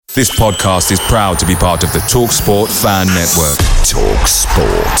This podcast is proud to be part of the TalkSport Fan Network.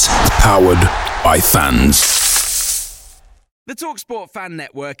 TalkSport. Powered by fans. The TalkSport Fan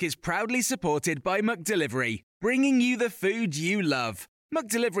Network is proudly supported by McDelivery, bringing you the food you love.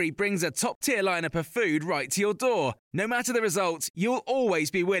 McDelivery brings a top-tier lineup of food right to your door. No matter the result, you'll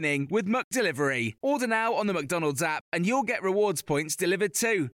always be winning with McDelivery. Order now on the McDonald's app and you'll get rewards points delivered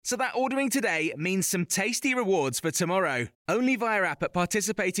too. So that ordering today means some tasty rewards for tomorrow. Only via app at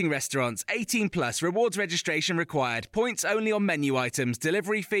participating restaurants. 18 plus. Rewards registration required. Points only on menu items.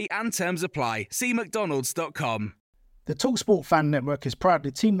 Delivery fee and terms apply. See mcdonalds.com. The TalkSport Fan Network is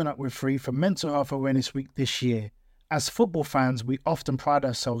proudly teaming up with Free for Mental Health Awareness Week this year. As football fans, we often pride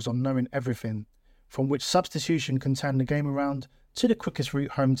ourselves on knowing everything, from which substitution can turn the game around to the quickest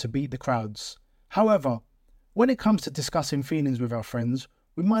route home to beat the crowds. However, when it comes to discussing feelings with our friends,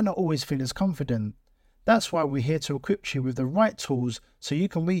 we might not always feel as confident. That's why we're here to equip you with the right tools so you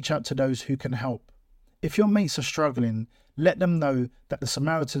can reach out to those who can help. If your mates are struggling, let them know that the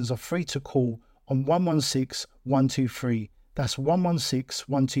Samaritans are free to call on 116 123. That's 116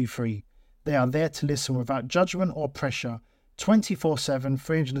 123. They are there to listen without judgment or pressure, 24/7,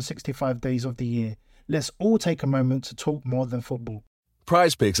 365 days of the year. Let's all take a moment to talk more than football.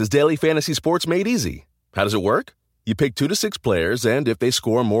 PrizePicks is daily fantasy sports made easy. How does it work? You pick 2 to 6 players, and if they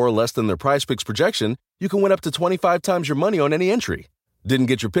score more or less than their PrizePicks projection, you can win up to 25 times your money on any entry. Didn't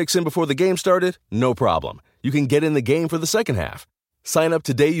get your picks in before the game started? No problem. You can get in the game for the second half. Sign up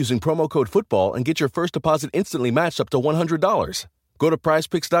today using promo code FOOTBALL and get your first deposit instantly matched up to $100. Go to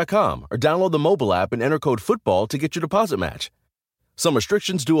prizepicks.com or download the mobile app and enter code FOOTBALL to get your deposit match. Some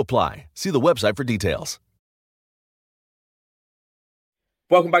restrictions do apply. See the website for details.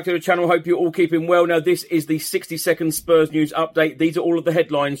 Welcome back to the channel. Hope you're all keeping well. Now, this is the 60-second Spurs news update. These are all of the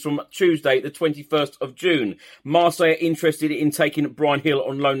headlines from Tuesday, the 21st of June. Marseille are interested in taking Bryan Hill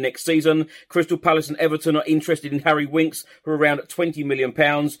on loan next season. Crystal Palace and Everton are interested in Harry Winks for around £20 million.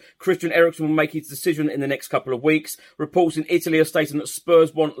 Christian Eriksen will make his decision in the next couple of weeks. Reports in Italy are stating that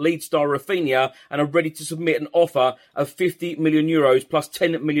Spurs want lead star Raphinha and are ready to submit an offer of €50 million plus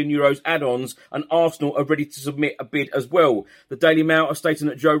 €10 million add-ons, and Arsenal are ready to submit a bid as well. The Daily Mail are stating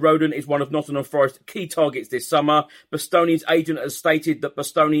that Joe Rodon is one of Nottingham Forest's key targets this summer. Bastoni's agent has stated that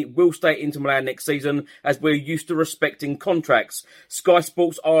Bastoni will stay at Inter Milan next season, as we're used to respecting contracts. Sky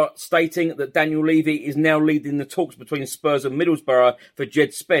Sports are stating that Daniel Levy is now leading the talks between Spurs and Middlesbrough for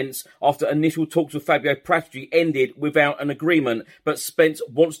Jed Spence after initial talks with Fabio Pratici ended without an agreement, but Spence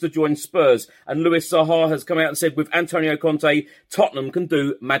wants to join Spurs, and Louis Saha has come out and said with Antonio Conte, Tottenham can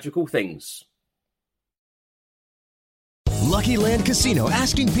do magical things. Lucky Land Casino,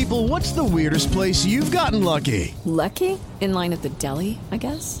 asking people, what's the weirdest place you've gotten lucky? Lucky? In line at the deli, I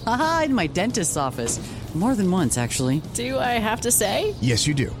guess? Aha, in my dentist's office. More than once, actually. Do I have to say? Yes,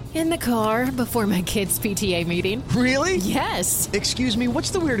 you do. In the car before my kids' PTA meeting. Really? Yes. Excuse me,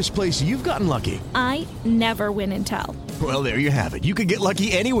 what's the weirdest place you've gotten lucky? I never win and tell. Well, there you have it. You can get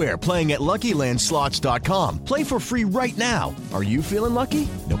lucky anywhere, playing at LuckyLandSlots.com. Play for free right now. Are you feeling lucky?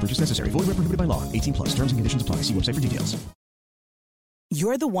 No purchase necessary. Void where prohibited by law. 18 plus. Terms and conditions apply. See website for details.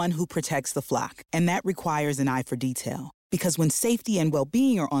 You're the one who protects the flock, and that requires an eye for detail. Because when safety and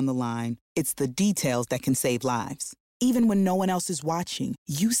well-being are on the line, it's the details that can save lives. Even when no one else is watching,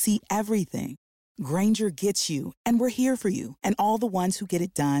 you see everything. Grainger gets you, and we're here for you, and all the ones who get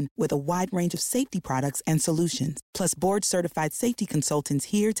it done with a wide range of safety products and solutions, plus board-certified safety consultants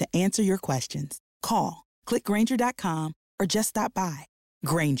here to answer your questions. Call, click Grainger.com, or just stop by.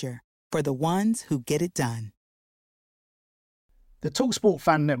 Grainger, for the ones who get it done. The TalkSport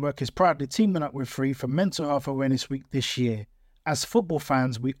Fan Network is proudly teaming up with Free for Mental Health Awareness Week this year. As football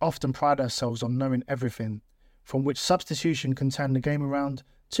fans, we often pride ourselves on knowing everything, from which substitution can turn the game around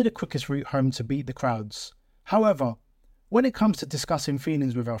to the quickest route home to beat the crowds. However, when it comes to discussing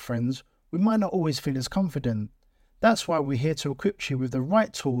feelings with our friends, we might not always feel as confident. That's why we're here to equip you with the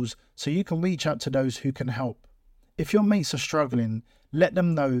right tools so you can reach out to those who can help. If your mates are struggling, let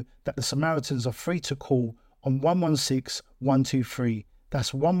them know that the Samaritans are free to call on 116 123.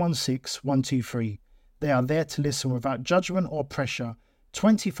 That's 116 123. They are there to listen without judgment or pressure,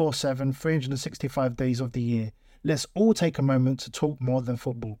 24/7, 365 days of the year. Let's all take a moment to talk more than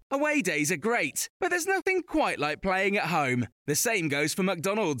football. Away days are great, but there's nothing quite like playing at home. The same goes for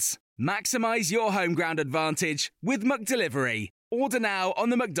McDonald's. Maximise your home ground advantage with McDelivery. Order now on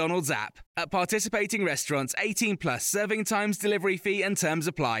the McDonald's app. At participating restaurants, 18 plus. Serving times, delivery fee and terms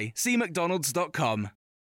apply. See mcdonalds.com.